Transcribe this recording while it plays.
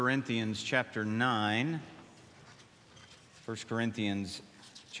Corinthians chapter 9. 1 Corinthians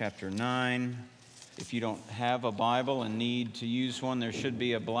chapter 9. If you don't have a Bible and need to use one, there should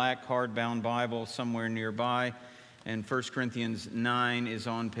be a black hardbound Bible somewhere nearby. And 1 Corinthians 9 is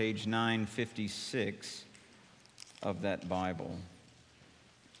on page 956 of that Bible.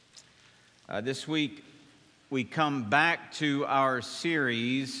 This week, we come back to our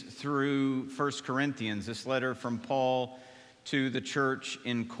series through 1 Corinthians, this letter from Paul to the church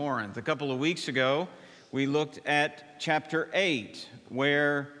in Corinth. A couple of weeks ago, we looked at chapter 8,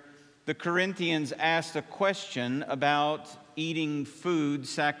 where the Corinthians asked a question about eating food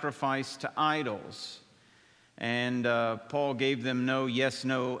sacrificed to idols. And Paul gave them no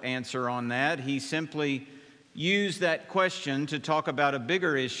yes-no answer on that. He simply used that question to talk about a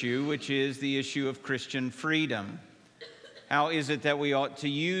bigger issue, which is the issue of Christian freedom. How is it that we ought to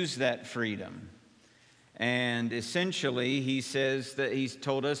use that freedom? And essentially, he says that he's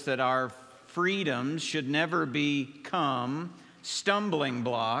told us that our freedoms should never become stumbling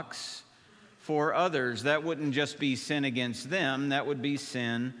blocks for others. That wouldn't just be sin against them, that would be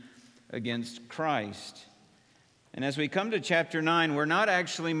sin against Christ. And as we come to chapter 9, we're not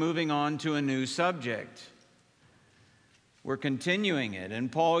actually moving on to a new subject. We're continuing it,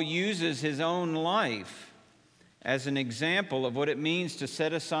 and Paul uses his own life as an example of what it means to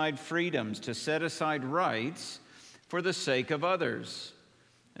set aside freedoms, to set aside rights for the sake of others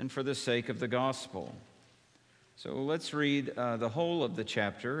and for the sake of the gospel. So let's read the whole of the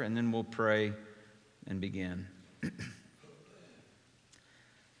chapter, and then we'll pray and begin.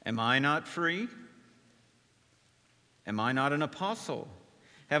 Am I not free? Am I not an apostle?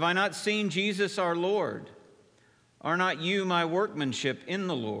 Have I not seen Jesus our Lord? Are not you my workmanship in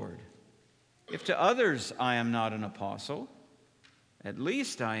the Lord? If to others I am not an apostle, at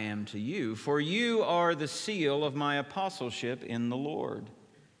least I am to you, for you are the seal of my apostleship in the Lord.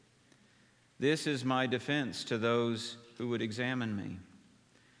 This is my defense to those who would examine me.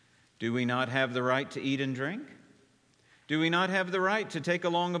 Do we not have the right to eat and drink? Do we not have the right to take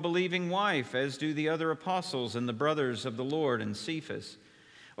along a believing wife, as do the other apostles and the brothers of the Lord and Cephas?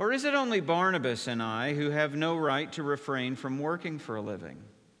 Or is it only Barnabas and I who have no right to refrain from working for a living?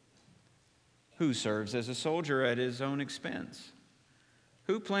 Who serves as a soldier at his own expense?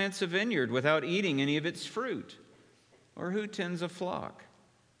 Who plants a vineyard without eating any of its fruit? Or who tends a flock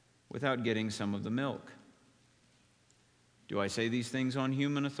without getting some of the milk? Do I say these things on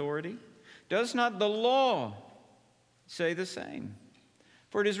human authority? Does not the law say the same?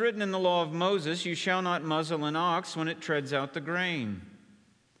 For it is written in the law of Moses, you shall not muzzle an ox when it treads out the grain.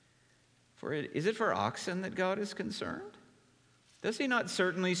 Is it for oxen that God is concerned? Does he not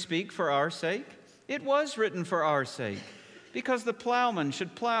certainly speak for our sake? It was written for our sake, because the plowman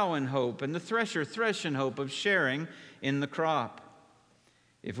should plow in hope, and the thresher thresh in hope of sharing in the crop.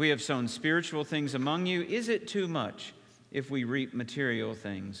 If we have sown spiritual things among you, is it too much if we reap material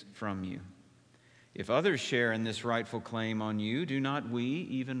things from you? If others share in this rightful claim on you, do not we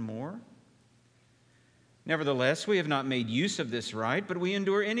even more? Nevertheless, we have not made use of this right, but we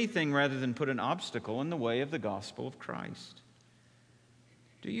endure anything rather than put an obstacle in the way of the gospel of Christ.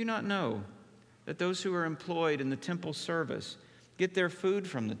 Do you not know that those who are employed in the temple service get their food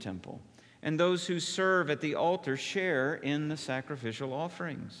from the temple, and those who serve at the altar share in the sacrificial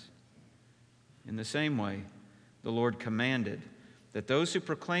offerings? In the same way, the Lord commanded that those who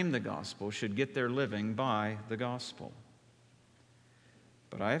proclaim the gospel should get their living by the gospel.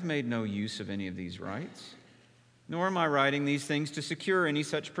 But I have made no use of any of these rights, nor am I writing these things to secure any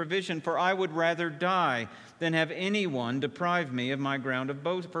such provision, for I would rather die than have anyone deprive me of my ground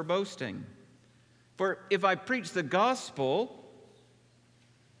for boasting. For if I preach the gospel,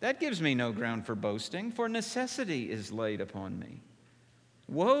 that gives me no ground for boasting, for necessity is laid upon me.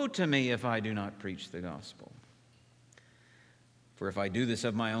 Woe to me if I do not preach the gospel. For if I do this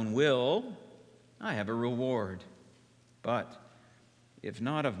of my own will, I have a reward. But if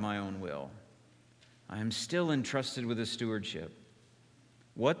not of my own will, I am still entrusted with a stewardship.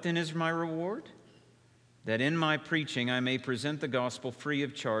 What then is my reward? That in my preaching I may present the gospel free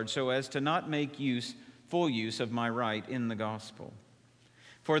of charge, so as to not make full use of my right in the gospel.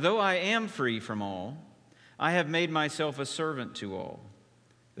 For though I am free from all, I have made myself a servant to all,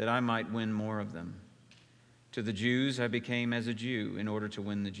 that I might win more of them. To the Jews I became as a Jew in order to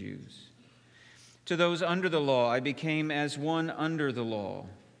win the Jews. To those under the law I became as one under the law,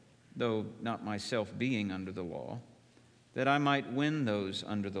 though not myself being under the law, that I might win those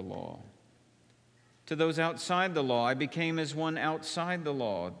under the law. To those outside the law I became as one outside the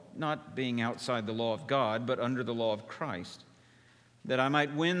law, not being outside the law of God, but under the law of Christ, that I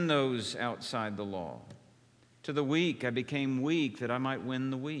might win those outside the law. To the weak I became weak, that I might win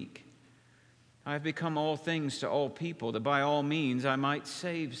the weak. I have become all things to all people, that by all means I might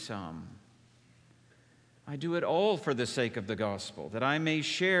save some. I do it all for the sake of the gospel, that I may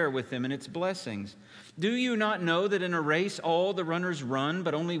share with them in its blessings. Do you not know that in a race all the runners run,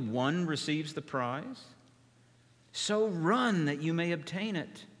 but only one receives the prize? So run that you may obtain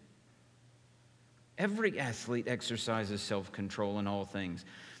it. Every athlete exercises self-control in all things.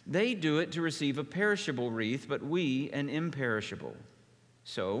 They do it to receive a perishable wreath, but we an imperishable.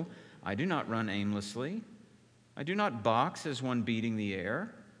 So I do not run aimlessly. I do not box as one beating the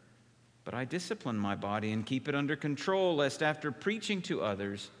air, but I discipline my body and keep it under control, lest after preaching to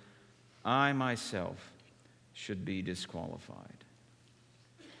others, I myself should be disqualified.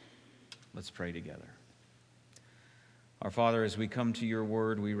 Let's pray together. Our Father, as we come to your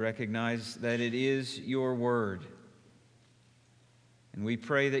word, we recognize that it is your word. And we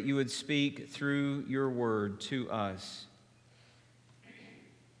pray that you would speak through your word to us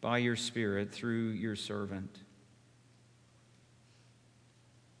by your Spirit through your servant.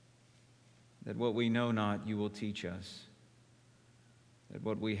 That what we know not, you will teach us. That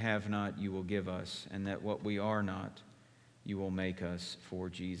what we have not, you will give us. And that what we are not, you will make us for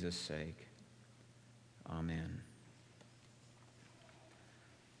Jesus' sake. Amen.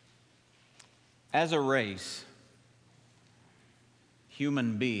 As a race,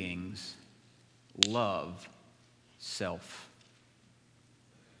 human beings love self.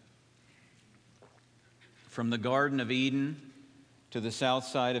 From the Garden of Eden to the south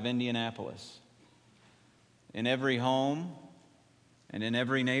side of Indianapolis, in every home and in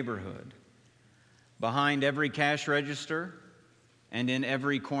every neighborhood, behind every cash register and in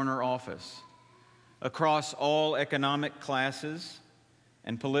every corner office, across all economic classes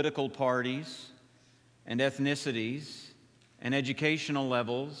and political parties and ethnicities and educational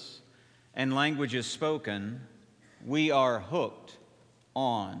levels and languages spoken, we are hooked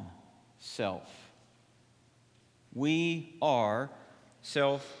on self. We are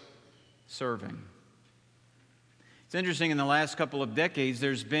self-serving. It's interesting, in the last couple of decades,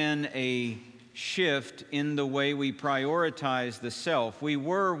 there's been a shift in the way we prioritize the self. We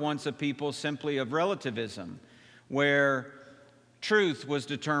were once a people simply of relativism, where truth was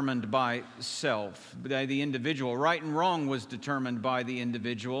determined by self, by the individual. Right and wrong was determined by the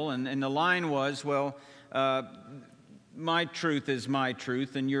individual. And the line was, well, my truth is my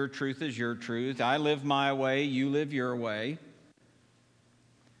truth, and your truth is your truth. I live my way, you live your way.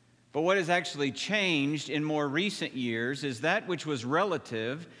 But what has actually changed in more recent years is that which was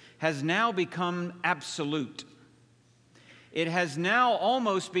relative has now become absolute. It has now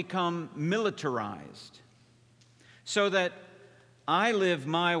almost become militarized, so that I live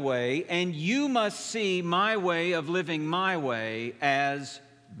my way, and you must see my way of living my way as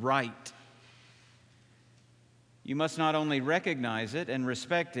right. You must not only recognize it and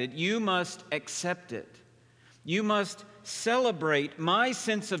respect it, you must accept it. You must celebrate my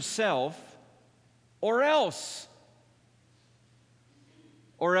sense of self, or else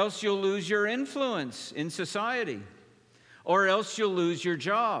you'll lose your influence in society, or else you'll lose your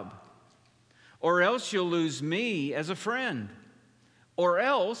job, or else you'll lose me as a friend. Or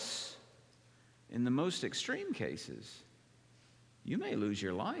else, in the most extreme cases, you may lose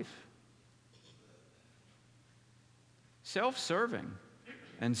your life. Self-serving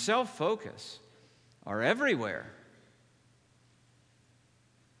and self-focus are everywhere.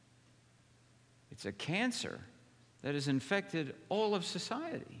 It's a cancer that has infected all of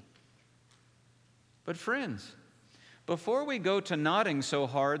society. But friends, before we go to nodding so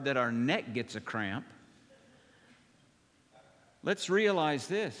hard that our neck gets a cramp, let's realize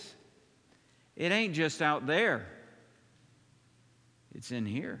this. It ain't just out there. It's in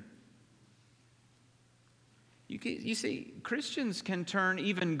here. You see, Christians can turn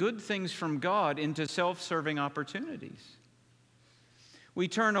even good things from God into self-serving opportunities. We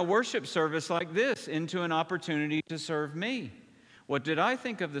turn a worship service like this into an opportunity to serve me. What did I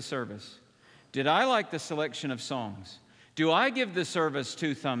think of the service? Did I like the selection of songs? Do I give the service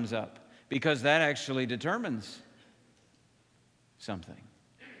 2 thumbs up? Because that actually determines something.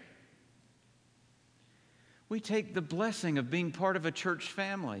 We take the blessing of being part of a church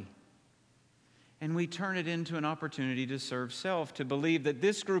family and we turn it into an opportunity to serve self, to believe that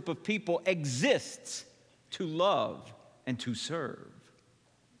this group of people exists to love and to serve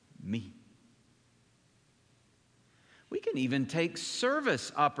me. We can even take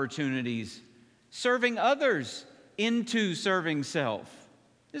service opportunities, serving others, into serving self.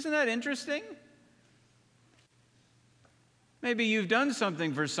 Isn't that interesting? Maybe you've done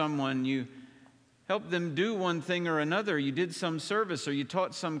something for someone, you helped them do one thing or another, you did some service or you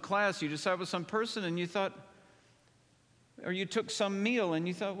taught some class, you just sat with some person and you thought, Or you took some meal and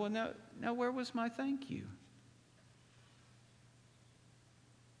you thought, well, now where was my thank you?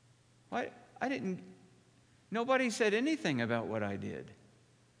 Why, nobody said anything about what I did.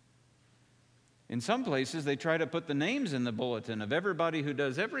 In some places, they try to put the names in the bulletin of everybody who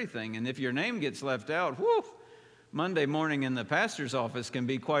does everything. And if your name gets left out, whoo, Monday morning in the pastor's office can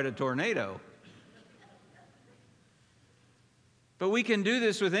be quite a tornado. But we can do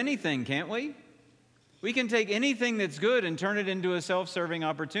this with anything, can't we? We can take anything that's good and turn it into a self-serving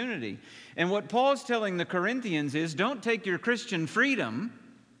opportunity. And what Paul's telling the Corinthians is, don't take your Christian freedom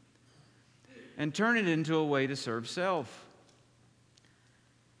and turn it into a way to serve self.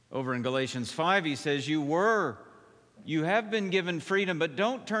 Over in Galatians 5, he says, you have been given freedom, but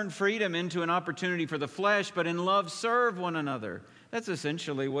don't turn freedom into an opportunity for the flesh, but in love serve one another. That's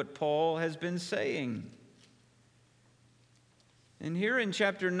essentially what Paul has been saying. And here in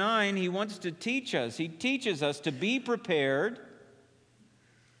chapter 9, he wants to teach us. He teaches us to be prepared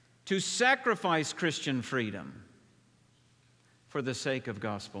to sacrifice Christian freedom for the sake of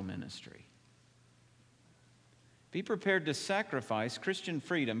gospel ministry. Be prepared to sacrifice Christian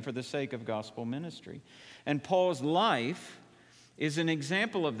freedom for the sake of gospel ministry. And Paul's life is an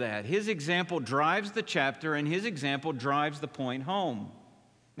example of that. His example drives the chapter, and his example drives the point home.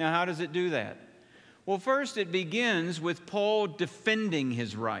 Now, how does it do that? Well, first, it begins with Paul defending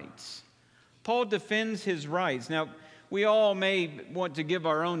his rights. Paul defends his rights. Now, we all may want to give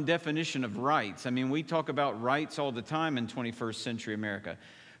our own definition of rights. I mean, we talk about rights all the time in 21st century America.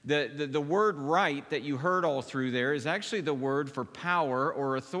 The word right that you heard all through there is actually the word for power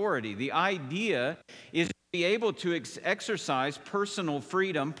or authority. The idea is to be able to exercise personal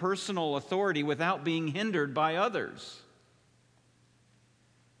freedom, personal authority without being hindered by others.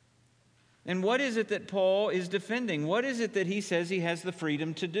 And what is it that Paul is defending? What is it that he says he has the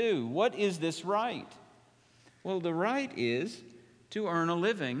freedom to do? What is this right? Well, the right is to earn a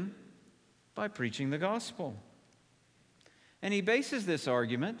living by preaching the gospel. And he bases this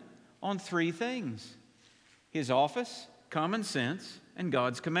argument on three things: his office, common sense, and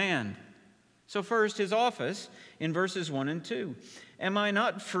God's command. So first, his office in verses 1 and 2. Am I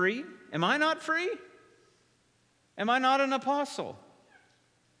not free? Am I not free? Am I not an apostle?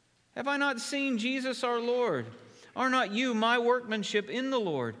 Have I not seen Jesus our Lord? Are not you my workmanship in the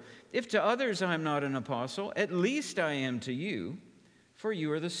Lord? If to others I am not an apostle, at least I am to you, for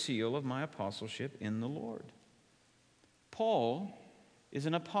you are the seal of my apostleship in the Lord. Paul is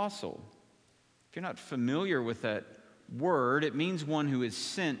an apostle. If you're not familiar with that word, it means one who is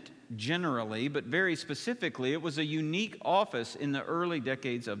sent generally, but very specifically, it was a unique office in the early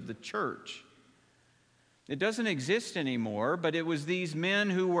decades of the church. It doesn't exist anymore, but it was these men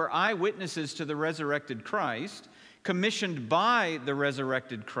who were eyewitnesses to the resurrected Christ, commissioned by the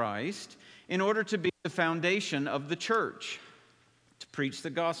resurrected Christ, in order to be the foundation of the church, to preach the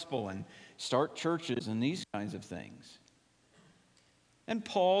gospel and start churches and these kinds of things. And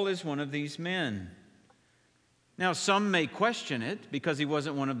Paul is one of these men. Now, some may question it because he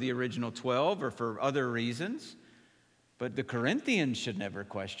wasn't one of the original 12 or for other reasons, but the Corinthians should never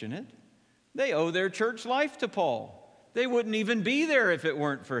question it. They owe their church life to Paul. They wouldn't even be there if it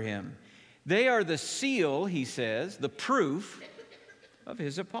weren't for him. They are the seal, he says, the proof of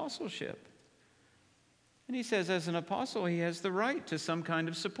his apostleship. And he says as an apostle, he has the right to some kind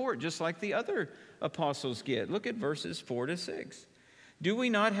of support, just like the other apostles get. Look at verses 4 to 6. Do we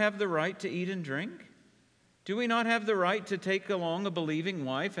not have the right to eat and drink? Do we not have the right to take along a believing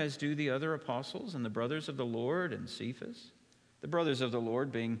wife, as do the other apostles and the brothers of the Lord and Cephas? The brothers of the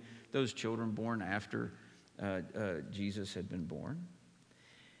Lord being those children born after Jesus had been born.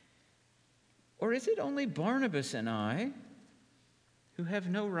 Or is it only Barnabas and I who have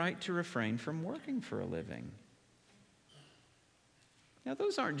no right to refrain from working for a living? Now,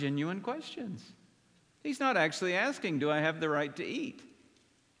 those aren't genuine questions. He's not actually asking, do I have the right to eat?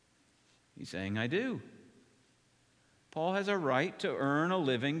 He's saying, I do. Paul has a right to earn a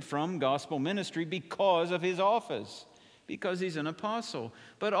living from gospel ministry because of his office, because he's an apostle,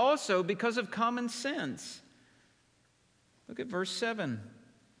 but also because of common sense. Look at verse 7.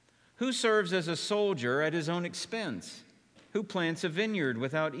 Who serves as a soldier at his own expense? Who plants a vineyard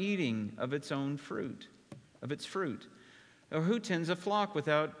without eating of its own fruit, of its fruit? Or who tends a flock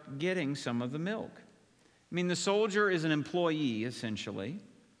without getting some of the milk? I mean, the soldier is an employee, essentially.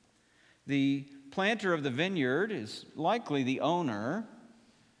 The planter of the vineyard is likely the owner.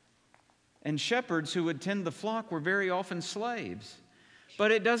 And shepherds who would tend the flock were very often slaves.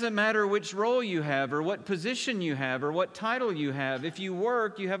 But it doesn't matter which role you have or what position you have or what title you have. If you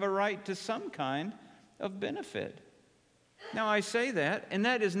work, you have a right to some kind of benefit. Now, I say that, and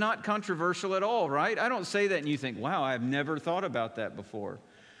that is not controversial at all, right? I don't say that and you think, wow, I've never thought about that before.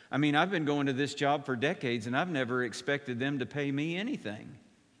 I mean, I've been going to this job for decades, and I've never expected them to pay me anything.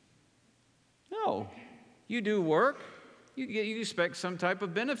 No. You do work, you expect some type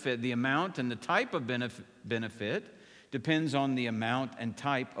of benefit. The amount and the type of benefit depends on the amount and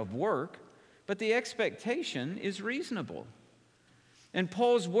type of work, but the expectation is reasonable. And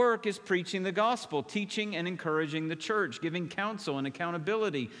Paul's work is preaching the gospel, teaching and encouraging the church, giving counsel and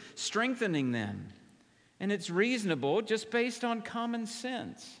accountability, strengthening them. And it's reasonable, just based on common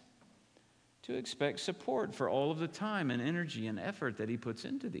sense, to expect support for all of the time and energy and effort that he puts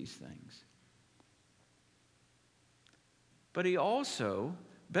into these things. But he also,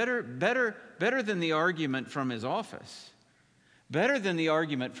 better than the argument from his office, better than the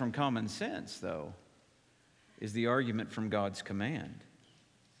argument from common sense, though, is the argument from God's command.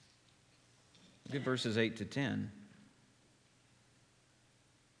 Look at verses 8 to 10.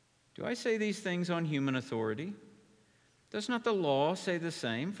 Do I say these things on human authority? Does not the law say the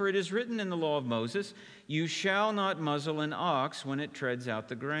same? For it is written in the law of Moses, you shall not muzzle an ox when it treads out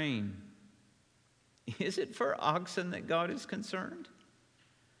the grain. Is it for oxen that God is concerned?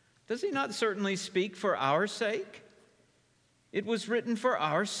 Does he not certainly speak for our sake? It was written for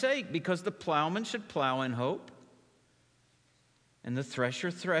our sake, because the plowman should plow in hope, and the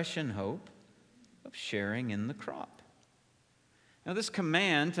thresher thresh in hope of sharing in the crop. Now, this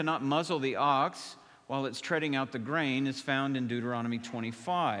command to not muzzle the ox while it's treading out the grain is found in Deuteronomy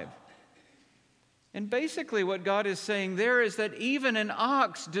 25. And basically what God is saying there is that even an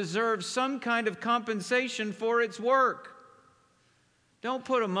ox deserves some kind of compensation for its work. Don't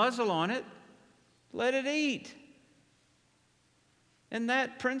put a muzzle on it. Let it eat. And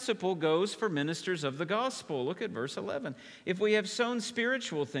that principle goes for ministers of the gospel. Look at verse 11. If we have sown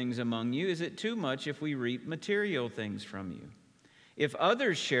spiritual things among you, is it too much if we reap material things from you? If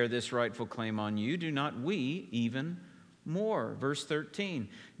others share this rightful claim on you, do not we even more? Verse 13.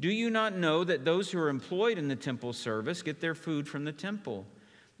 Do you not know that those who are employed in the temple service get their food from the temple,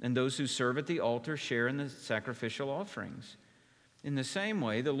 and those who serve at the altar share in the sacrificial offerings? In the same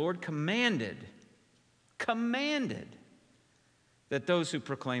way, the Lord commanded that those who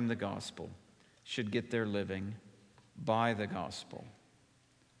proclaim the gospel should get their living by the gospel.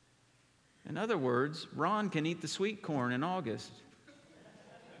 In other words, Ron can eat the sweet corn in August.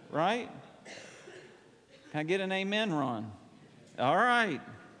 Right? Can I get an amen, Ron? All right.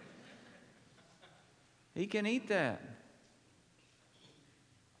 He can eat that.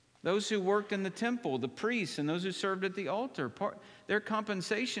 Those who worked in the temple, the priests, and those who served at the altar, their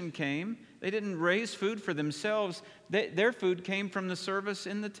compensation came. They didn't raise food for themselves. Their food came from the service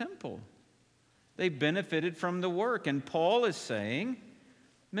in the temple. They benefited from the work. And Paul is saying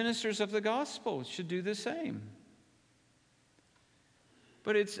ministers of the gospel should do the same.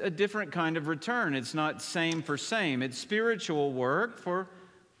 But it's a different kind of return. It's not same for same. It's spiritual work for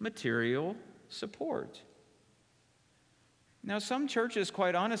material support. Now, some churches,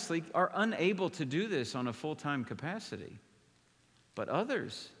 quite honestly, are unable to do this on a full-time capacity. But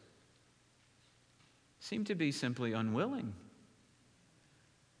others seem to be simply unwilling.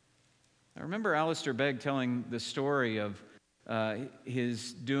 I remember Alistair Begg telling the story of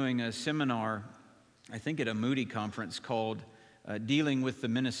his doing a seminar, I think at a Moody conference, called Dealing with the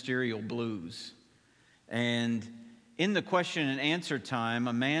Ministerial Blues. And in the question and answer time,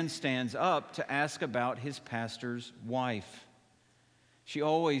 a man stands up to ask about his pastor's wife. She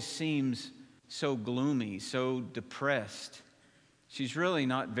always seems so gloomy, so depressed. She's really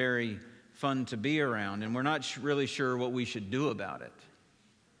not very fun to be around, and we're not really sure what we should do about it.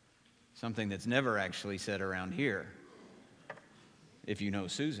 Something that's never actually said around here, if you know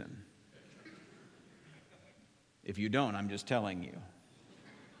Susan. If you don't, I'm just telling you.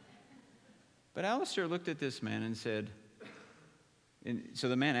 But Alistair looked at this man and said, so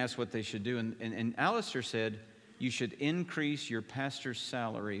the man asked what they should do, and Alistair said, you should increase your pastor's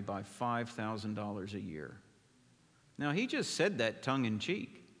salary by $5,000 a year. Now, he just said that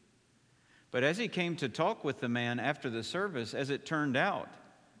tongue-in-cheek. But as he came to talk with the man after the service, as it turned out,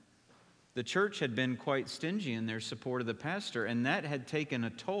 the church had been quite stingy in their support of the pastor, and that had taken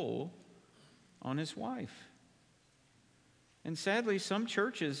a toll on his wife. And sadly, some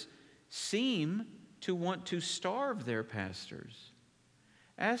churches seem to want to starve their pastors,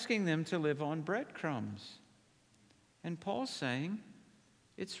 asking them to live on breadcrumbs. And Paul's saying,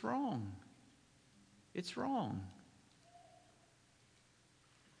 it's wrong. It's wrong.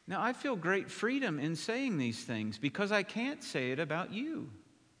 Now, I feel great freedom in saying these things because I can't say it about you.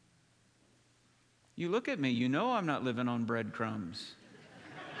 You look at me, you know I'm not living on breadcrumbs.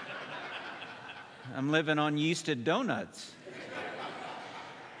 I'm living on yeasted donuts.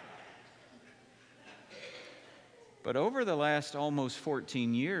 But over the last almost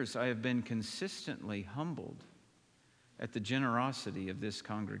 14 years, I have been consistently humbled at the generosity of this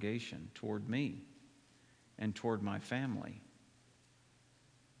congregation toward me and toward my family.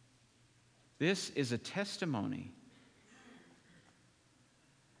 This is a testimony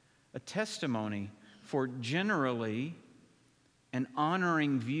for generally an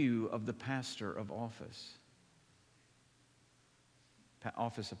honoring view of the pastor of office.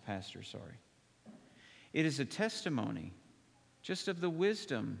 Office of pastor, sorry. It is a testimony just of the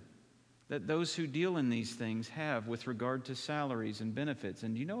wisdom that those who deal in these things have with regard to salaries and benefits.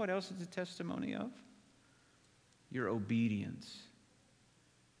 And do you know what else it's a testimony of? Your obedience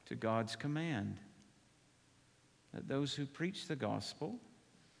to God's command that those who preach the gospel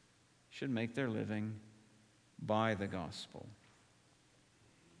should make their living by the gospel.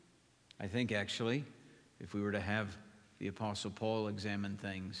 I think actually, if we were to have the Apostle Paul examine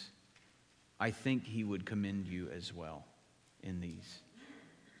things, I think he would commend you as well in these.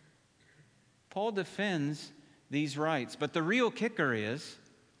 Paul defends these rights, but the real kicker is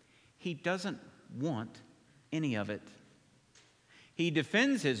he doesn't want any of it. He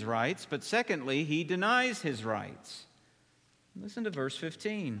defends his rights, but secondly, he denies his rights. Listen to verse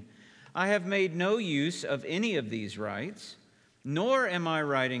 15. I have made no use of any of these rights, nor am I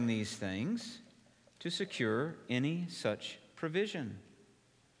writing these things to secure any such provision.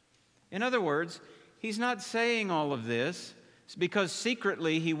 In other words, he's not saying all of this because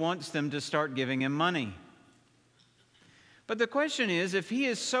secretly he wants them to start giving him money. But the question is, if he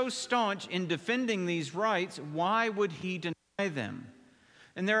is so staunch in defending these rights, why would he deny them?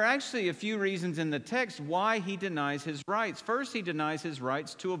 And there are actually a few reasons in the text why he denies his rights. First, he denies his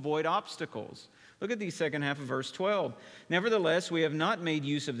rights to avoid obstacles. Look at the second half of verse 12. Nevertheless, we have not made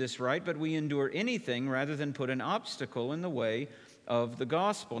use of this right, but we endure anything rather than put an obstacle in the way of the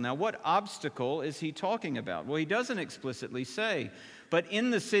gospel. Now, what obstacle is he talking about? Well, he doesn't explicitly say. But in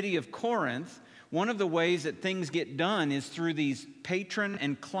the city of Corinth, one of the ways that things get done is through these patron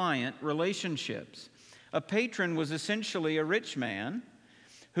and client relationships. A patron was essentially a rich man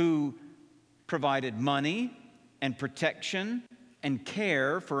who provided money and protection and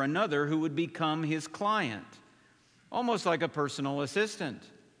care for another who would become his client. Almost like a personal assistant,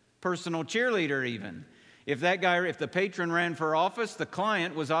 personal cheerleader even. If the patron ran for office, the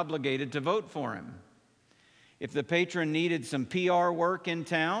client was obligated to vote for him. If the patron needed some PR work in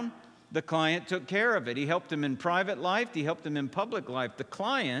town, the client took care of it. He helped him in private life, he helped him in public life. The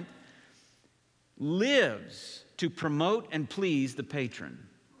client lives to promote and please the patron.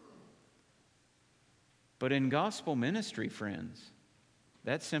 But in gospel ministry, friends,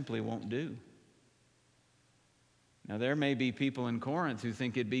 that simply won't do. Now, there may be people in Corinth who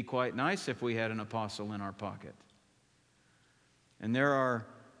think it'd be quite nice if we had an apostle in our pocket. And there are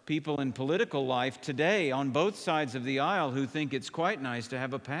people in political life today on both sides of the aisle who think it's quite nice to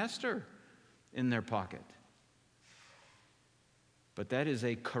have a pastor in their pocket. But that is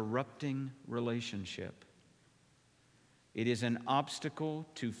a corrupting relationship. It is an obstacle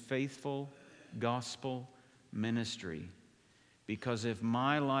to faithful gospel ministry. Because if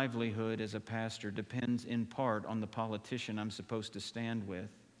my livelihood as a pastor depends in part on the politician I'm supposed to stand with,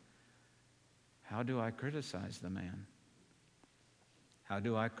 how do I criticize the man? How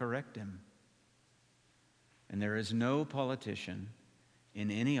do I correct him? And there is no politician in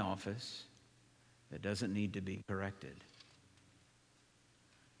any office that doesn't need to be corrected.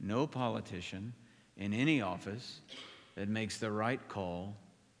 No politician in any office that makes the right call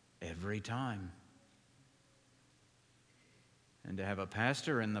every time. And to have a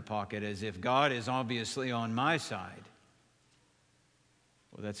pastor in the pocket as if God is obviously on my side,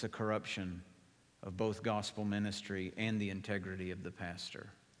 well, that's a corruption of both gospel ministry and the integrity of the pastor.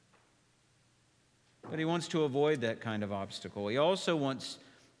 But he wants to avoid that kind of obstacle. He also wants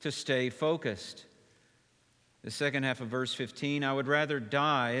to stay focused. The second half of verse 15, I would rather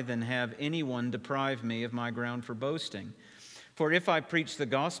die than have anyone deprive me of my ground for boasting. For if I preach the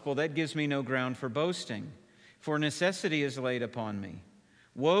gospel, that gives me no ground for boasting, for necessity is laid upon me.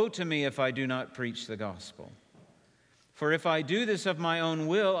 Woe to me if I do not preach the gospel. For if I do this of my own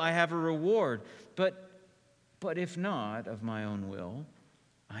will, I have a reward. But if not of my own will,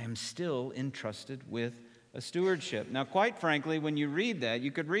 I am still entrusted with a stewardship. Now, quite frankly, when you read that, you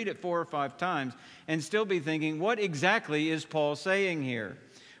could read it 4 or 5 times and still be thinking, what exactly is Paul saying here?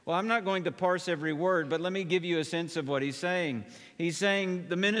 Well, I'm not going to parse every word, but let me give you a sense of what he's saying. He's saying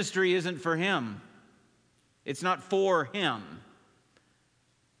the ministry isn't for him. It's not for him.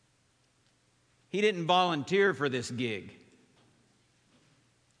 He didn't volunteer for this gig.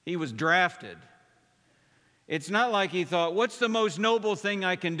 He was drafted. It's not like he thought, what's the most noble thing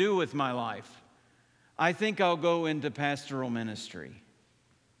I can do with my life? I think I'll go into pastoral ministry.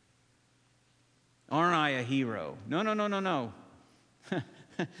 Aren't I a hero? No, no, no, no, no.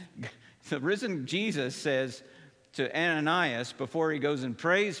 The risen Jesus says to Ananias before he goes and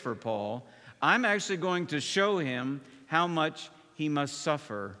prays for Paul, I'm actually going to show him how much he must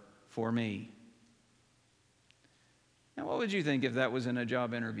suffer for me. Now, what would you think if that was in a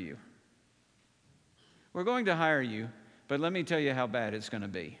job interview? We're going to hire you, but let me tell you how bad it's going to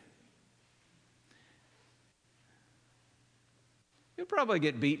be. You'll probably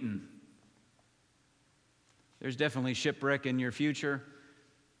get beaten. There's definitely shipwreck in your future.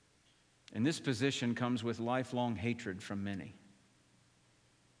 And this position comes with lifelong hatred from many.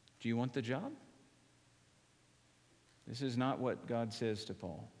 Do you want the job? This is not what God says to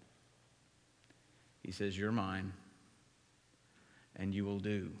Paul. He says, you're mine, and you will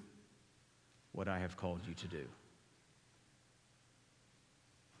do what I have called you to do.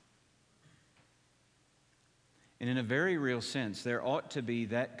 And in a very real sense, there ought to be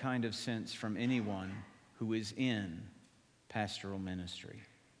that kind of sense from anyone who is in pastoral ministry.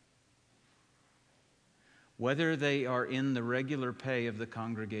 Whether they are in the regular pay of the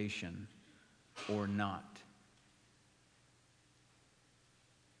congregation or not.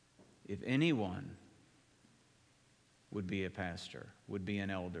 If anyone would be a pastor, would be an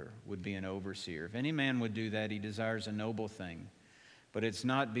elder, would be an overseer, if any man would do that, he desires a noble thing. But it's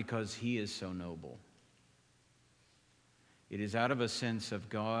not because he is so noble. It is out of a sense of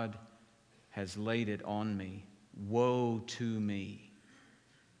God has laid it on me. Woe to me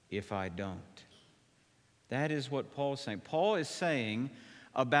if I don't. That is what Paul is saying. Paul is saying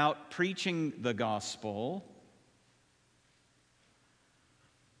about preaching the gospel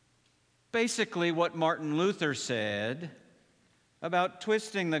basically what Martin Luther said about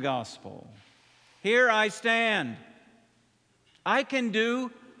twisting the gospel. Here I stand. I can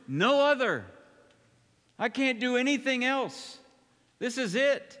do no other. I can't do anything else. This is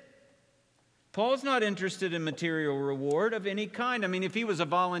it. Paul's not interested in material reward of any kind. I mean, if he was a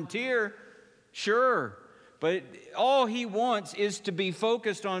volunteer, sure. But all he wants is to be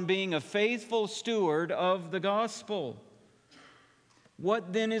focused on being a faithful steward of the gospel.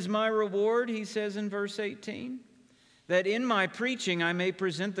 What then is my reward, he says in verse 18? That in my preaching I may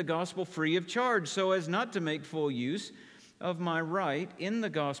present the gospel free of charge, so as not to make full use of my right in the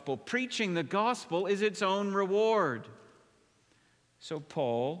gospel. Preaching the gospel is its own reward. So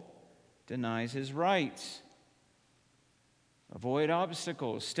Paul denies his rights. Avoid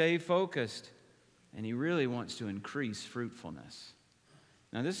obstacles, stay focused, and he really wants to increase fruitfulness.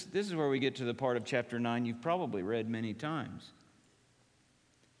 Now this is where we get to the part of chapter 9 you've probably read many times.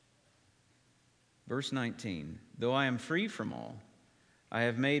 Verse 19, though I am free from all, I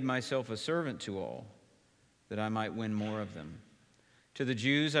have made myself a servant to all, that I might win more of them. To the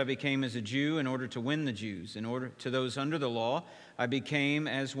Jews I became as a Jew in order to win the Jews. To those under the law I became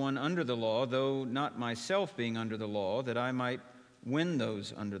as one under the law, though not myself being under the law, that I might win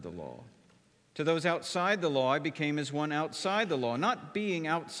those under the law. To those outside the law I became as one outside the law, not being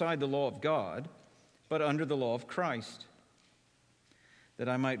outside the law of God, but under the law of Christ, that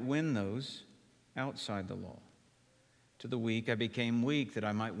I might win those outside the law. To the weak I became weak, that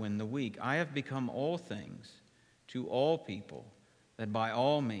I might win the weak. I have become all things to all people, that by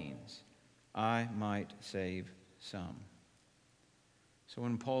all means I might save some. So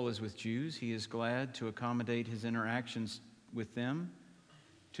when Paul is with Jews, he is glad to accommodate his interactions with them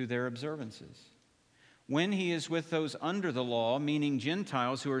to their observances. When he is with those under the law, meaning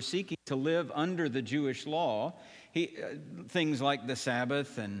Gentiles who are seeking to live under the Jewish law, things like the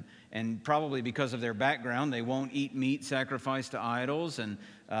Sabbath and probably because of their background, they won't eat meat sacrificed to idols, and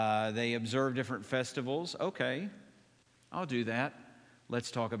they observe different festivals. Okay, I'll do that.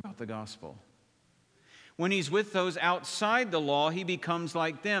 Let's talk about the gospel. When he's with those outside the law, he becomes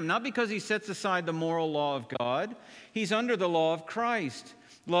like them. Not because he sets aside the moral law of God. He's under the law of Christ.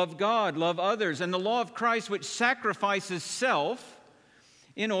 Love God, love others. And the law of Christ, which sacrifices self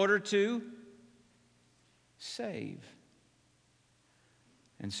in order to save.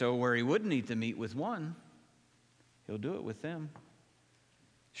 And so where he wouldn't eat the meat with one, he'll do it with them.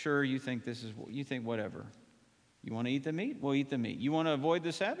 Sure, you think whatever. You want to eat the meat? We'll eat the meat. You want to avoid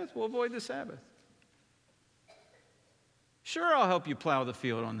the Sabbath? We'll avoid the Sabbath. Sure, I'll help you plow the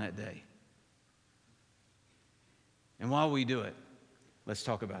field on that day. And while we do it, let's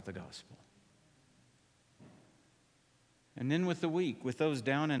talk about the gospel. And then with the weak, with those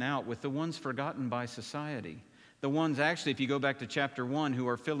down and out, with the ones forgotten by society, the ones actually, if you go back to chapter 1, who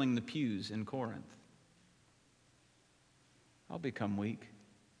are filling the pews in Corinth. I'll become weak.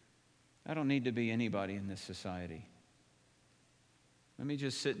 I don't need to be anybody in this society. Let me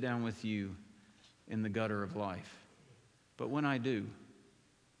just sit down with you in the gutter of life. But when I do,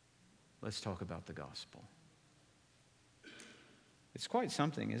 let's talk about the gospel. It's quite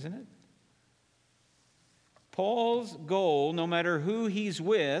something, isn't it? Paul's goal, no matter who he's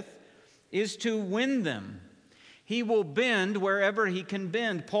with, is to win them. He will bend wherever he can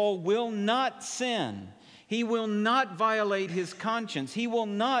bend. Paul will not sin. He will not violate his conscience. He will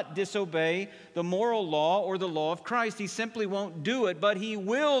not disobey the moral law or the law of Christ. He simply won't do it, but he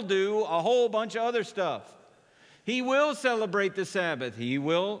will do a whole bunch of other stuff. He will celebrate the Sabbath. He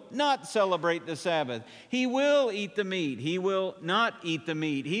will not celebrate the Sabbath. He will eat the meat. He will not eat the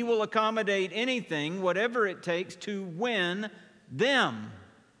meat. He will accommodate anything, whatever it takes, to win them.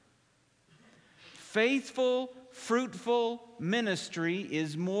 Faithful, fruitful ministry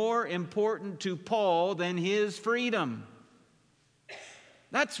is more important to Paul than his freedom.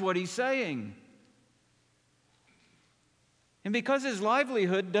 That's what he's saying. And because his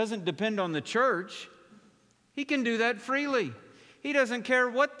livelihood doesn't depend on the church, he can do that freely. He doesn't care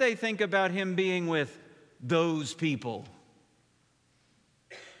what they think about him being with those people.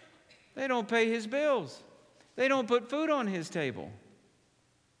 They don't pay his bills. They don't put food on his table.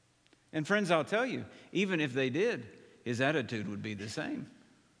 And friends, I'll tell you, even if they did, his attitude would be the same.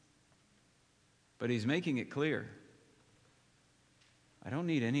 But he's making it clear, I don't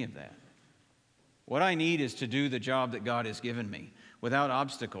need any of that. What I need is to do the job that God has given me without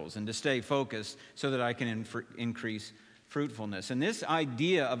obstacles and to stay focused so that I can increase fruitfulness. And this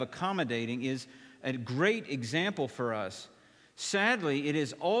idea of accommodating is a great example for us. Sadly, it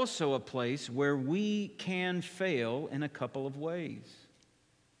is also a place where we can fail in a couple of ways.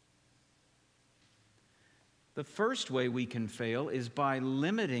 The first way we can fail is by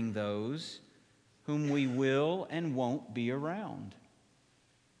limiting those whom we will and won't be around.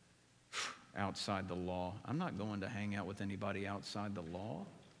 Outside the law. I'm not going to hang out with anybody outside the law.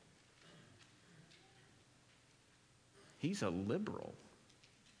 He's a liberal.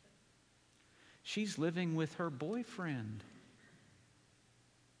 She's living with her boyfriend.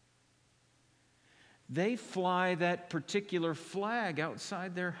 They fly that particular flag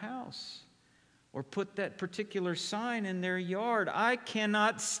outside their house or put that particular sign in their yard. I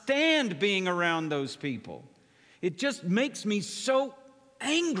cannot stand being around those people. It just makes me so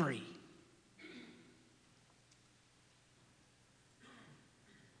angry.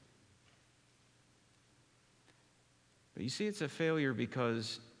 But you see, it's a failure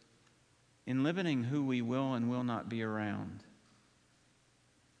because in limiting who we will and will not be around,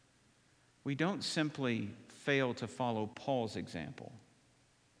 we don't simply fail to follow Paul's example.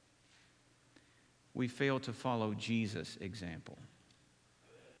 We fail to follow Jesus' example.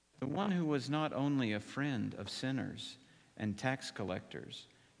 The one who was not only a friend of sinners and tax collectors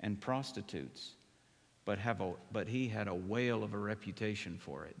and prostitutes, but he had a whale of a reputation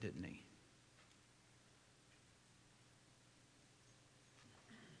for it, didn't he?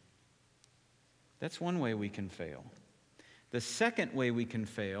 That's one way we can fail. The second way we can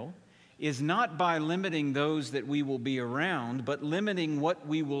fail is not by limiting those that we will be around, but limiting what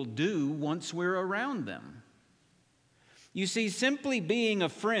we will do once we're around them. You see, simply being a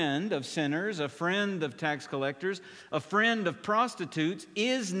friend of sinners, a friend of tax collectors, a friend of prostitutes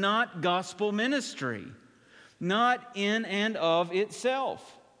is not gospel ministry, not in and of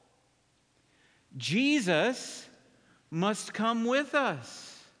itself. Jesus must come with us.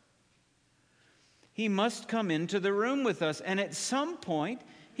 He must come into the room with us, and at some point,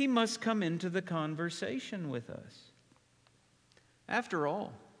 he must come into the conversation with us. After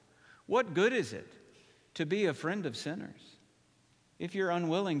all, what good is it to be a friend of sinners if you're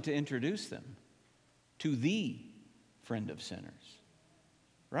unwilling to introduce them to the friend of sinners?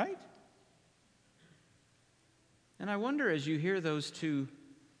 Right? And I wonder, as you hear those two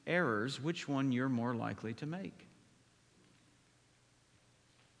errors, which one you're more likely to make?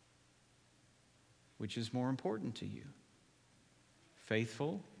 Which is more important to you?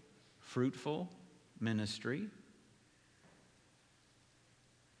 Faithful, fruitful ministry,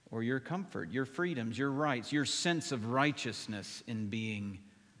 or your comfort, your freedoms, your rights, your sense of righteousness in being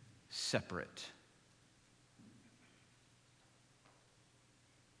separate?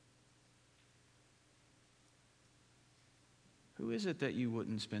 Who is it that you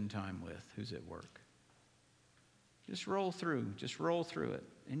wouldn't spend time with who's at work? Just roll through it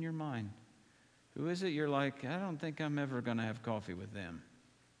in your mind. Who is it you're like, I don't think I'm ever going to have coffee with them?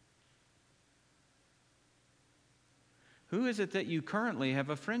 Who is it that you currently have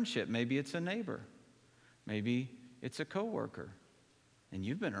a friendship? Maybe it's a neighbor. Maybe it's a coworker. And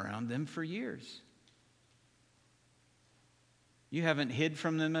you've been around them for years. You haven't hid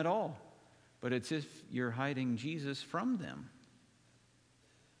from them at all, but it's as if you're hiding Jesus from them.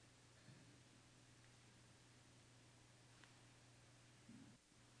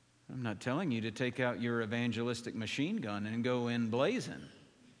 I'm not telling you to take out your evangelistic machine gun and go in blazing.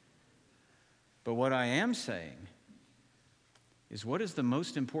 But what I am saying is, what is the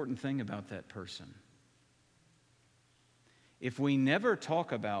most important thing about that person? If we never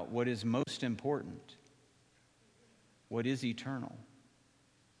talk about what is most important, what is eternal,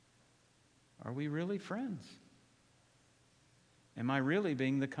 are we really friends? Am I really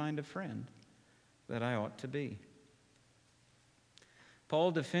being the kind of friend that I ought to be?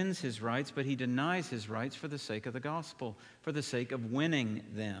 Paul defends his rights, but he denies his rights for the sake of the gospel, for the sake of winning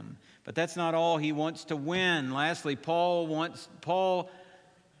them. But that's not all. He wants to win. Lastly, Paul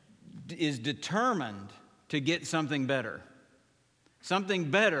is determined to get something better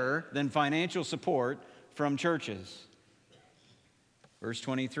than financial support from churches. Verse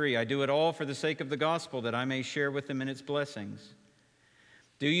 23, I do it all for the sake of the gospel, that I may share with them in its blessings.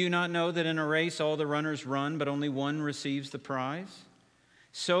 Do you not know that in a race all the runners run, but only one receives the prize?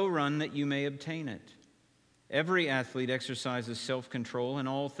 So run that you may obtain it. Every athlete exercises self-control in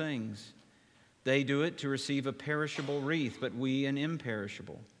all things. They do it to receive a perishable wreath, but we an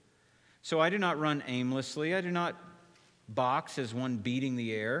imperishable. So I do not run aimlessly. I do not box as one beating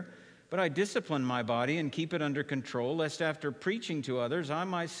the air, but I discipline my body and keep it under control, lest after preaching to others, I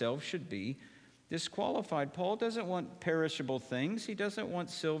myself should be disqualified. Paul doesn't want perishable things. He doesn't want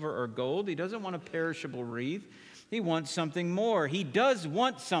silver or gold. He doesn't want a perishable wreath. He wants something more. He does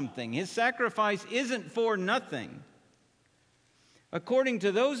want something. His sacrifice isn't for nothing. According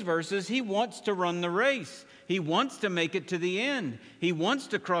to those verses, he wants to run the race. He wants to make it to the end. He wants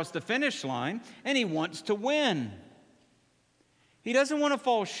to cross the finish line, and he wants to win. He doesn't want to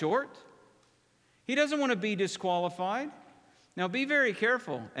fall short. He doesn't want to be disqualified. Now, be very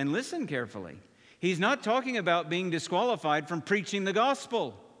careful and listen carefully. He's not talking about being disqualified from preaching the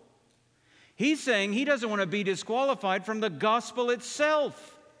gospel. He's saying he doesn't want to be disqualified from the gospel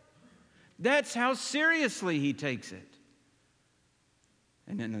itself. That's how seriously he takes it.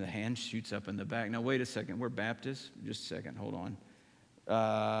 And then the hand shoots up in the back. Now, wait a second. We're Baptists? Just a second. Hold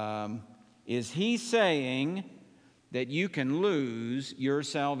on. Is he saying that you can lose your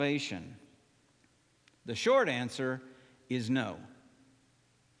salvation? The short answer is no.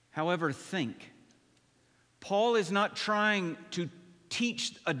 However, think. Paul is not trying to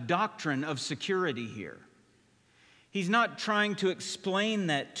teach a doctrine of security here. He's not trying to explain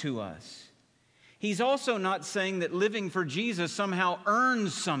that to us. He's also not saying that living for Jesus somehow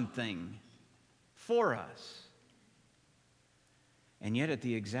earns something for us. And yet at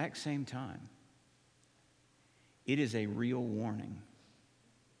the exact same time, it is a real warning.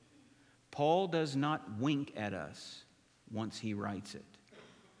 Paul does not wink at us once he writes it.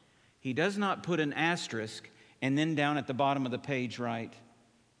 He does not put an asterisk and then down at the bottom of the page write,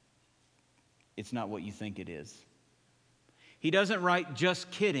 it's not what you think it is. He doesn't write just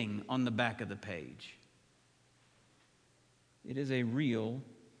kidding on the back of the page. It is a real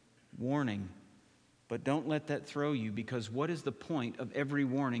warning. But don't let that throw you, because what is the point of every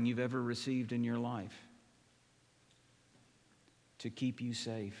warning you've ever received in your life? To keep you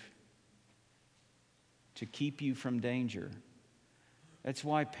safe. To keep you from danger. That's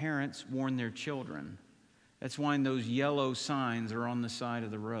why parents warn their children. That's why those yellow signs are on the side of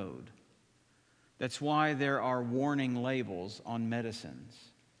the road. That's why there are warning labels on medicines.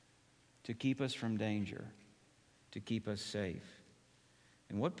 To keep us from danger. To keep us safe.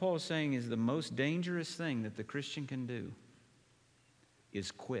 And what Paul is saying is the most dangerous thing that the Christian can do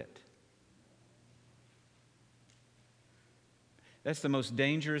is quit. That's the most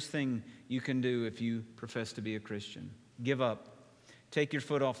dangerous thing you can do if you profess to be a Christian. Give up. Take your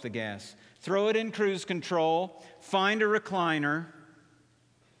foot off the gas. Throw it in cruise control. Find a recliner.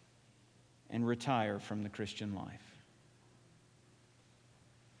 And retire from the Christian life.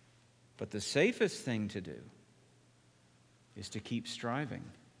 But the safest thing to do is to keep striving.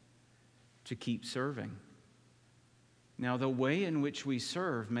 To keep serving. Now, the way in which we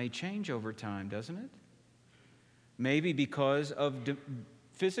serve may change over time, doesn't it? Maybe because of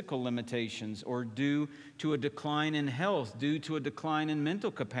physical limitations, or due to a decline in health, due to a decline in mental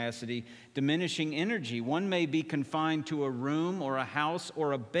capacity, diminishing energy. One may be confined to a room or a house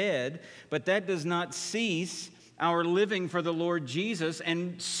or a bed, but that does not cease our living for the Lord Jesus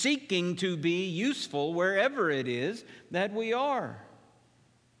and seeking to be useful wherever it is that we are.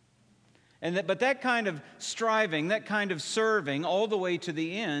 But that kind of striving, that kind of serving all the way to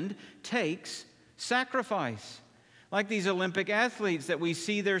the end takes sacrifice. Like these Olympic athletes that we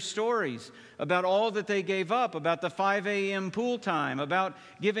see their stories about all that they gave up, about the 5 a.m. pool time, about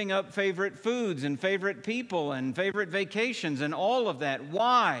giving up favorite foods and favorite people and favorite vacations and all of that.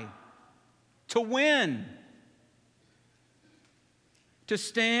 Why? To win. to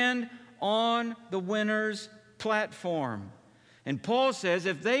stand on the winner's platform. And Paul says,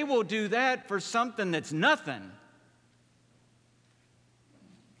 if they will do that for something that's nothing,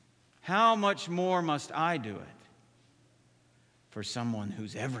 how much more must I do it for someone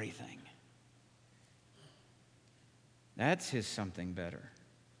who's everything? That's his something better.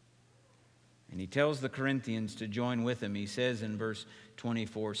 And he tells the Corinthians to join with him. He says in verse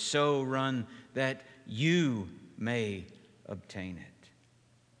 24, so run that you may obtain it.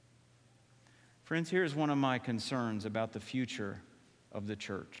 Friends, here's one of my concerns about the future of the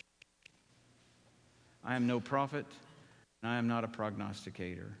church. I am no prophet, and I am not a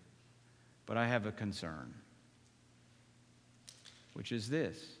prognosticator, but I have a concern, which is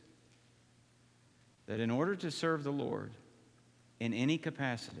this, that in order to serve the Lord in any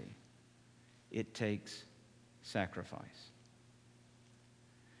capacity, it takes sacrifice.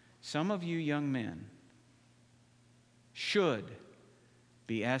 Some of you young men should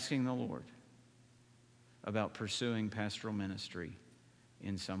be asking the Lord about pursuing pastoral ministry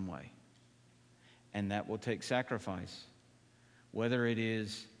in some way. And that will take sacrifice, whether it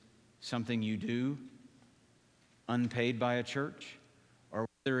is something you do unpaid by a church, or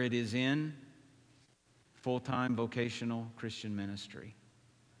whether it is in full-time vocational Christian ministry.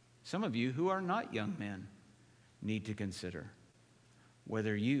 Some of you who are not young men need to consider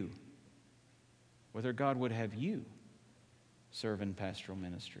whether God would have you serve in pastoral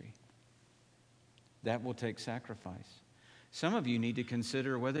ministry. That will take sacrifice. Some of you need to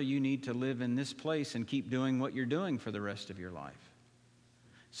consider whether you need to live in this place and keep doing what you're doing for the rest of your life.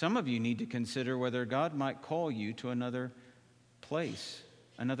 Some of you need to consider whether God might call you to another place,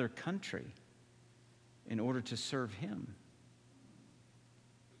 another country, in order to serve Him.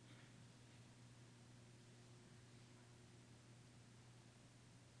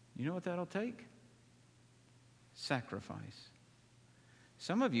 You know what that'll take? Sacrifice.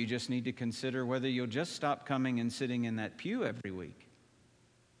 Some of you just need to consider whether you'll just stop coming and sitting in that pew every week.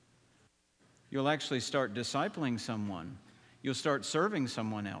 You'll actually start discipling someone. You'll start serving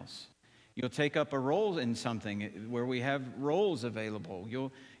someone else. You'll take up a role in something where we have roles available.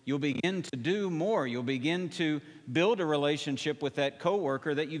 You'll begin to do more. You'll begin to build a relationship with that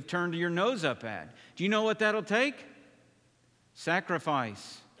coworker that you've turned your nose up at. Do you know what that'll take?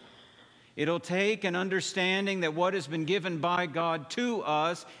 Sacrifice. It'll take an understanding that what has been given by God to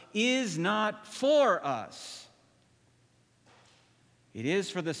us is not for us. It is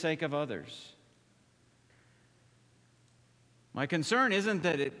for the sake of others. My concern isn't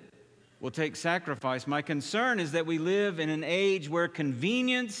that it will take sacrifice. My concern is that we live in an age where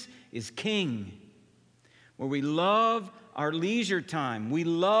convenience is king, where we love our leisure time, we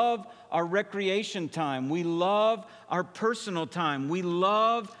love our recreation time, we love our personal time, we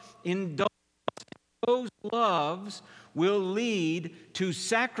love indulgence. Those loves will lead to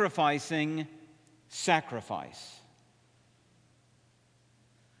sacrificing sacrifice.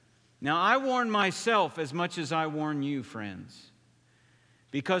 Now, I warn myself as much as I warn you, friends,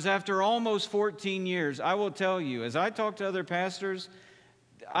 because after almost 14 years, I will tell you, as I talk to other pastors,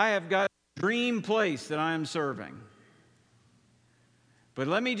 I have got a dream place that I am serving. But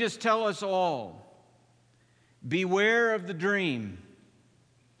let me just tell us all, beware of the dream.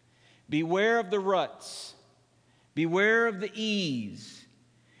 Beware of the ruts. Beware of the ease.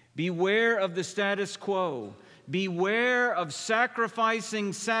 Beware of the status quo. Beware of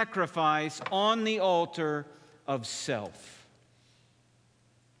sacrificing sacrifice on the altar of self.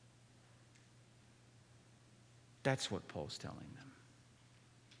 That's what Paul's telling them.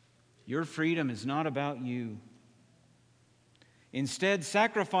 Your freedom is not about you. Instead,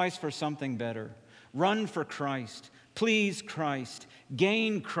 sacrifice for something better. Run for Christ. Please Christ.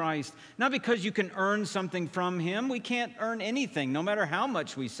 Gain Christ. Not because you can earn something from Him. We can't earn anything, no matter how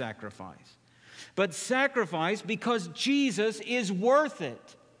much we sacrifice. But sacrifice because Jesus is worth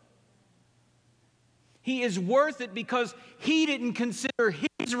it. He is worth it because He didn't consider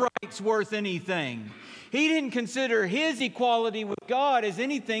His rights worth anything. He didn't consider His equality with God as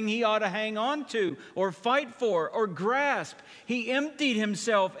anything He ought to hang on to or fight for or grasp. He emptied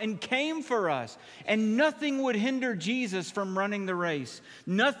Himself and came for us. And nothing would hinder Jesus from running the race.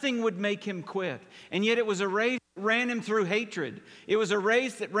 Nothing would make Him quit. And yet it was a race that ran Him through hatred. It was a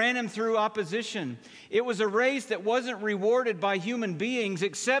race that ran Him through opposition. It was a race that wasn't rewarded by human beings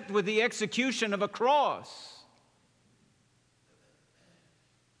except with the execution of a cross.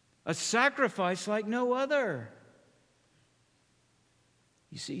 A sacrifice like no other.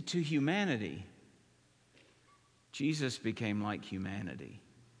 You see, to humanity, Jesus became like humanity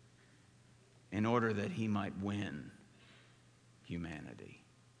in order that He might win humanity.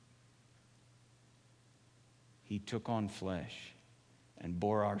 He took on flesh and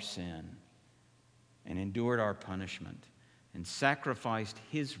bore our sin and endured our punishment and sacrificed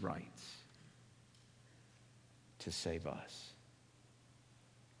his rights to save us.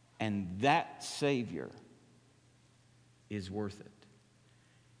 And that Savior is worth it.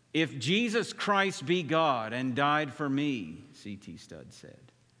 If Jesus Christ be God and died for me, C.T. Studd said,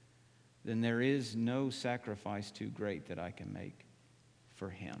 then there is no sacrifice too great that I can make for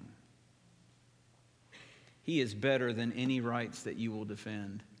him. He is better than any rights that you will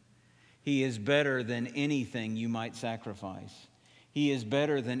defend. He is better than anything you might sacrifice. He is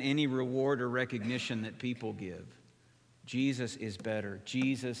better than any reward or recognition that people give. Jesus is better.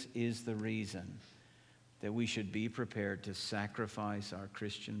 Jesus is the reason that we should be prepared to sacrifice our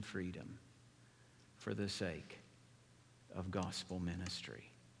Christian freedom for the sake of gospel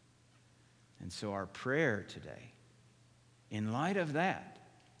ministry. And so our prayer today, in light of that,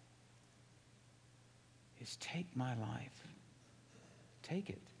 is take my life, take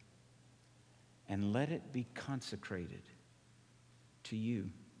it, and let it be consecrated to you,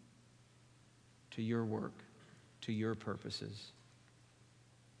 to your work, to your purposes.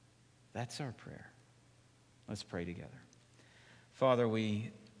 That's our prayer. Let's pray together. Father, we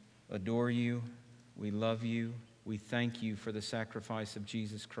adore you. We love you. We thank you for the sacrifice of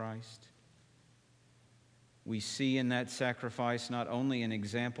Jesus Christ. We see in that sacrifice not only an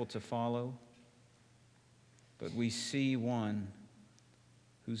example to follow, but we see one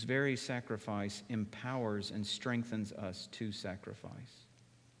whose very sacrifice empowers and strengthens us to sacrifice.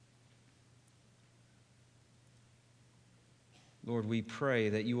 Lord, we pray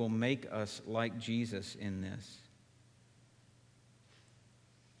that you will make us like Jesus in this.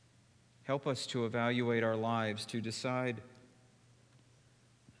 Help us to evaluate our lives, to decide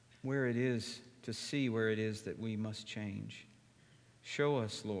where it is, to see where it is that we must change. Show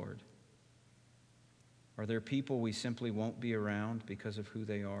us, Lord. Are there people we simply won't be around because of who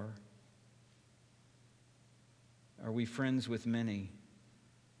they are? Are we friends with many,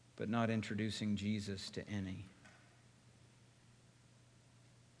 but not introducing Jesus to any?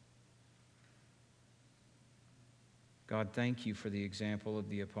 God, thank you for the example of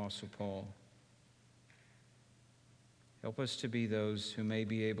the Apostle Paul. Help us to be those who may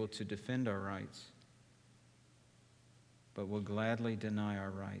be able to defend our rights, but will gladly deny our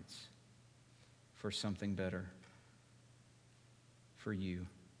rights for something better, for you.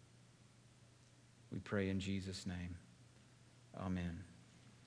 We pray in Jesus' name. Amen.